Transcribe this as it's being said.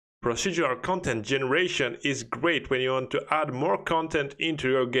Procedural content generation is great when you want to add more content into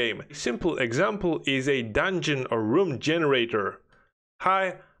your game. A simple example is a dungeon or room generator.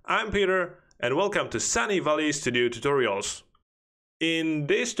 Hi, I'm Peter and welcome to Sunny Valley Studio Tutorials. In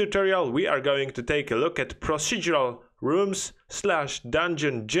this tutorial we are going to take a look at procedural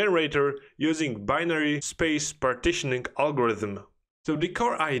rooms/dungeon generator using binary space partitioning algorithm. So the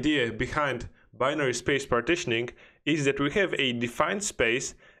core idea behind binary space partitioning is that we have a defined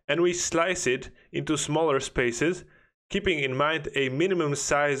space and we slice it into smaller spaces, keeping in mind a minimum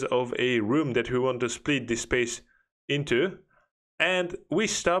size of a room that we want to split the space into, and we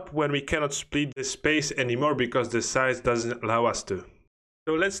stop when we cannot split the space anymore because the size doesn't allow us to.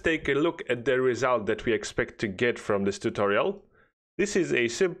 So let's take a look at the result that we expect to get from this tutorial. This is a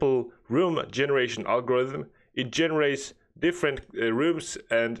simple room generation algorithm. It generates different rooms,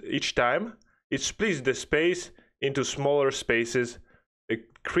 and each time it splits the space into smaller spaces,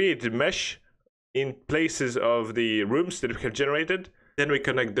 create a mesh in places of the rooms that we have generated. Then we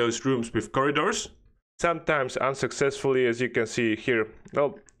connect those rooms with corridors, sometimes unsuccessfully, as you can see here.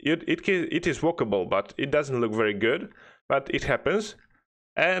 Well, it is walkable, but it doesn't look very good, but it happens.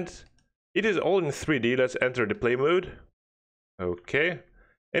 And it is all in 3D. Let's enter the play mode. Okay,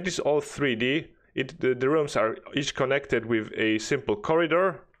 it is all 3D. The rooms are each connected with a simple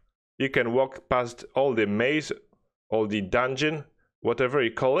corridor. You can walk past all the maze, all the dungeon, whatever you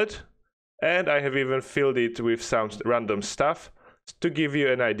call it. And I have even filled it with some random stuff to give you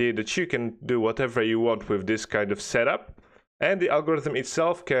an idea that you can do whatever you want with this kind of setup. And the algorithm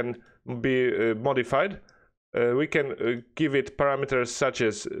itself can be modified. We can give it parameters such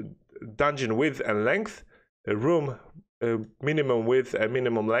as dungeon width and length, room minimum width and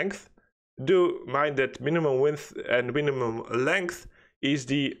minimum length. Do mind that minimum width and minimum length is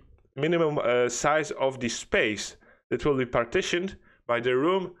the minimum size of the space that will be partitioned. By the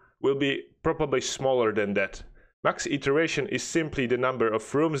room will be probably smaller than that. Max iteration is simply the number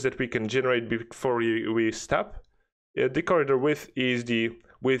of rooms that we can generate before we stop. The corridor width is the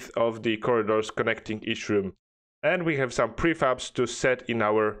width of the corridors connecting each room. And we have some prefabs to set in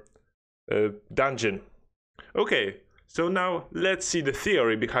our dungeon. Okay, so now let's see the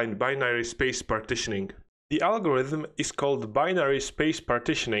theory behind binary space partitioning. The algorithm is called binary space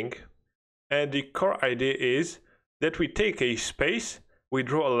partitioning, and the core idea is that we take a space, we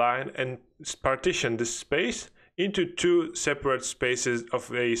draw a line and partition this space into two separate spaces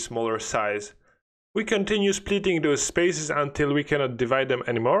of a smaller size. We continue splitting those spaces until we cannot divide them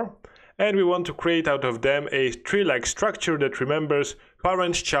anymore, and we want to create out of them a tree-like structure that remembers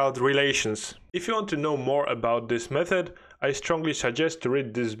parent-child relations. If you want to know more about this method, I strongly suggest to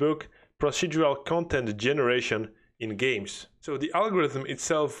read this book, Procedural Content Generation in Games. So the algorithm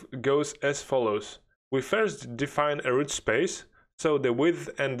itself goes as follows. We first define a root space, so the width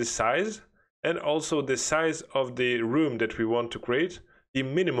and the size, and also the size of the room that we want to create, the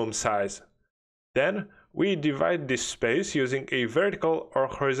minimum size. Then we divide this space using a vertical or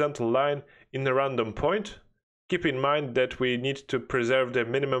horizontal line in a random point. Keep in mind that we need to preserve the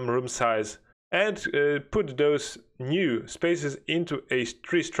minimum room size and put those new spaces into a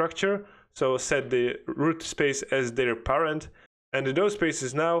tree structure, so set the root space as their parent. And those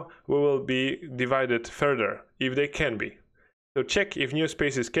spaces now will be divided further, if they can be. So check if new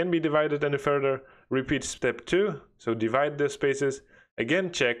spaces can be divided any further. Repeat step 2, so divide the spaces.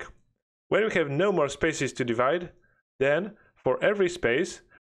 Again check. When we have no more spaces to divide, then for every space,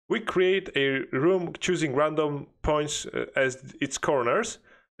 we create a room choosing random points as its corners.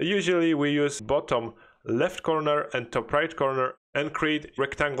 Usually we use bottom left corner and top right corner and create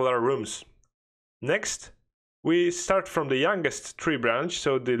rectangular rooms. Next, we start from the youngest tree branch,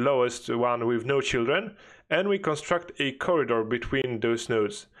 so the lowest one with no children, and we construct a corridor between those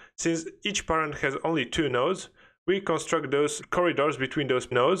nodes. Since each parent has only 2 nodes, we construct those corridors between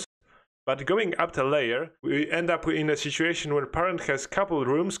those nodes. But going up the layer, we end up in a situation where parent has couple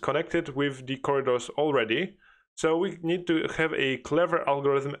rooms connected with the corridors already. So we need to have a clever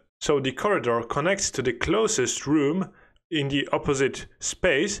algorithm so the corridor connects to the closest room in the opposite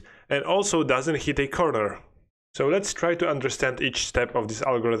space and also doesn't hit a corner. So let's try to understand each step of this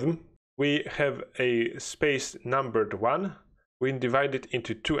algorithm. We have a space numbered 1, we divide it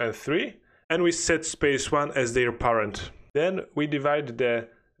into 2 and 3, and we set space 1 as their parent. Then we divide the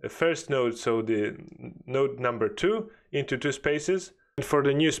first node, so the node number 2, into 2 spaces. And for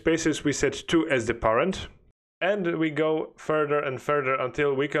the new spaces we set 2 as the parent. And we go further and further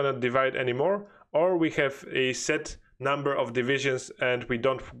until we cannot divide anymore, or we have a set number of divisions and we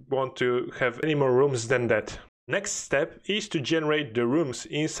don't want to have any more rooms than that. Next step is to generate the rooms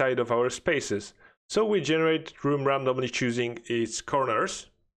inside of our spaces. So we generate room randomly choosing its corners.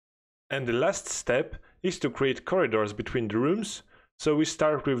 And the last step is to create corridors between the rooms. So we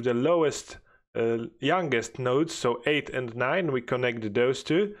start with the lowest, youngest nodes, so 8 and 9, we connect those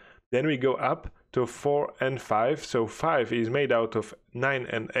two. Then we go up to 4 and 5, so 5 is made out of 9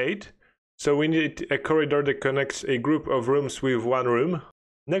 and 8. So we need a corridor that connects a group of rooms with one room.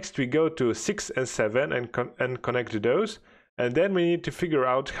 Next we go to 6 and 7 and connect those. And then we need to figure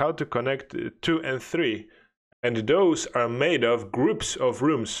out how to connect 2 and 3. And those are made of groups of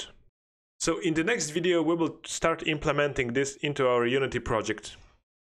rooms. So in the next video we will start implementing this into our Unity project.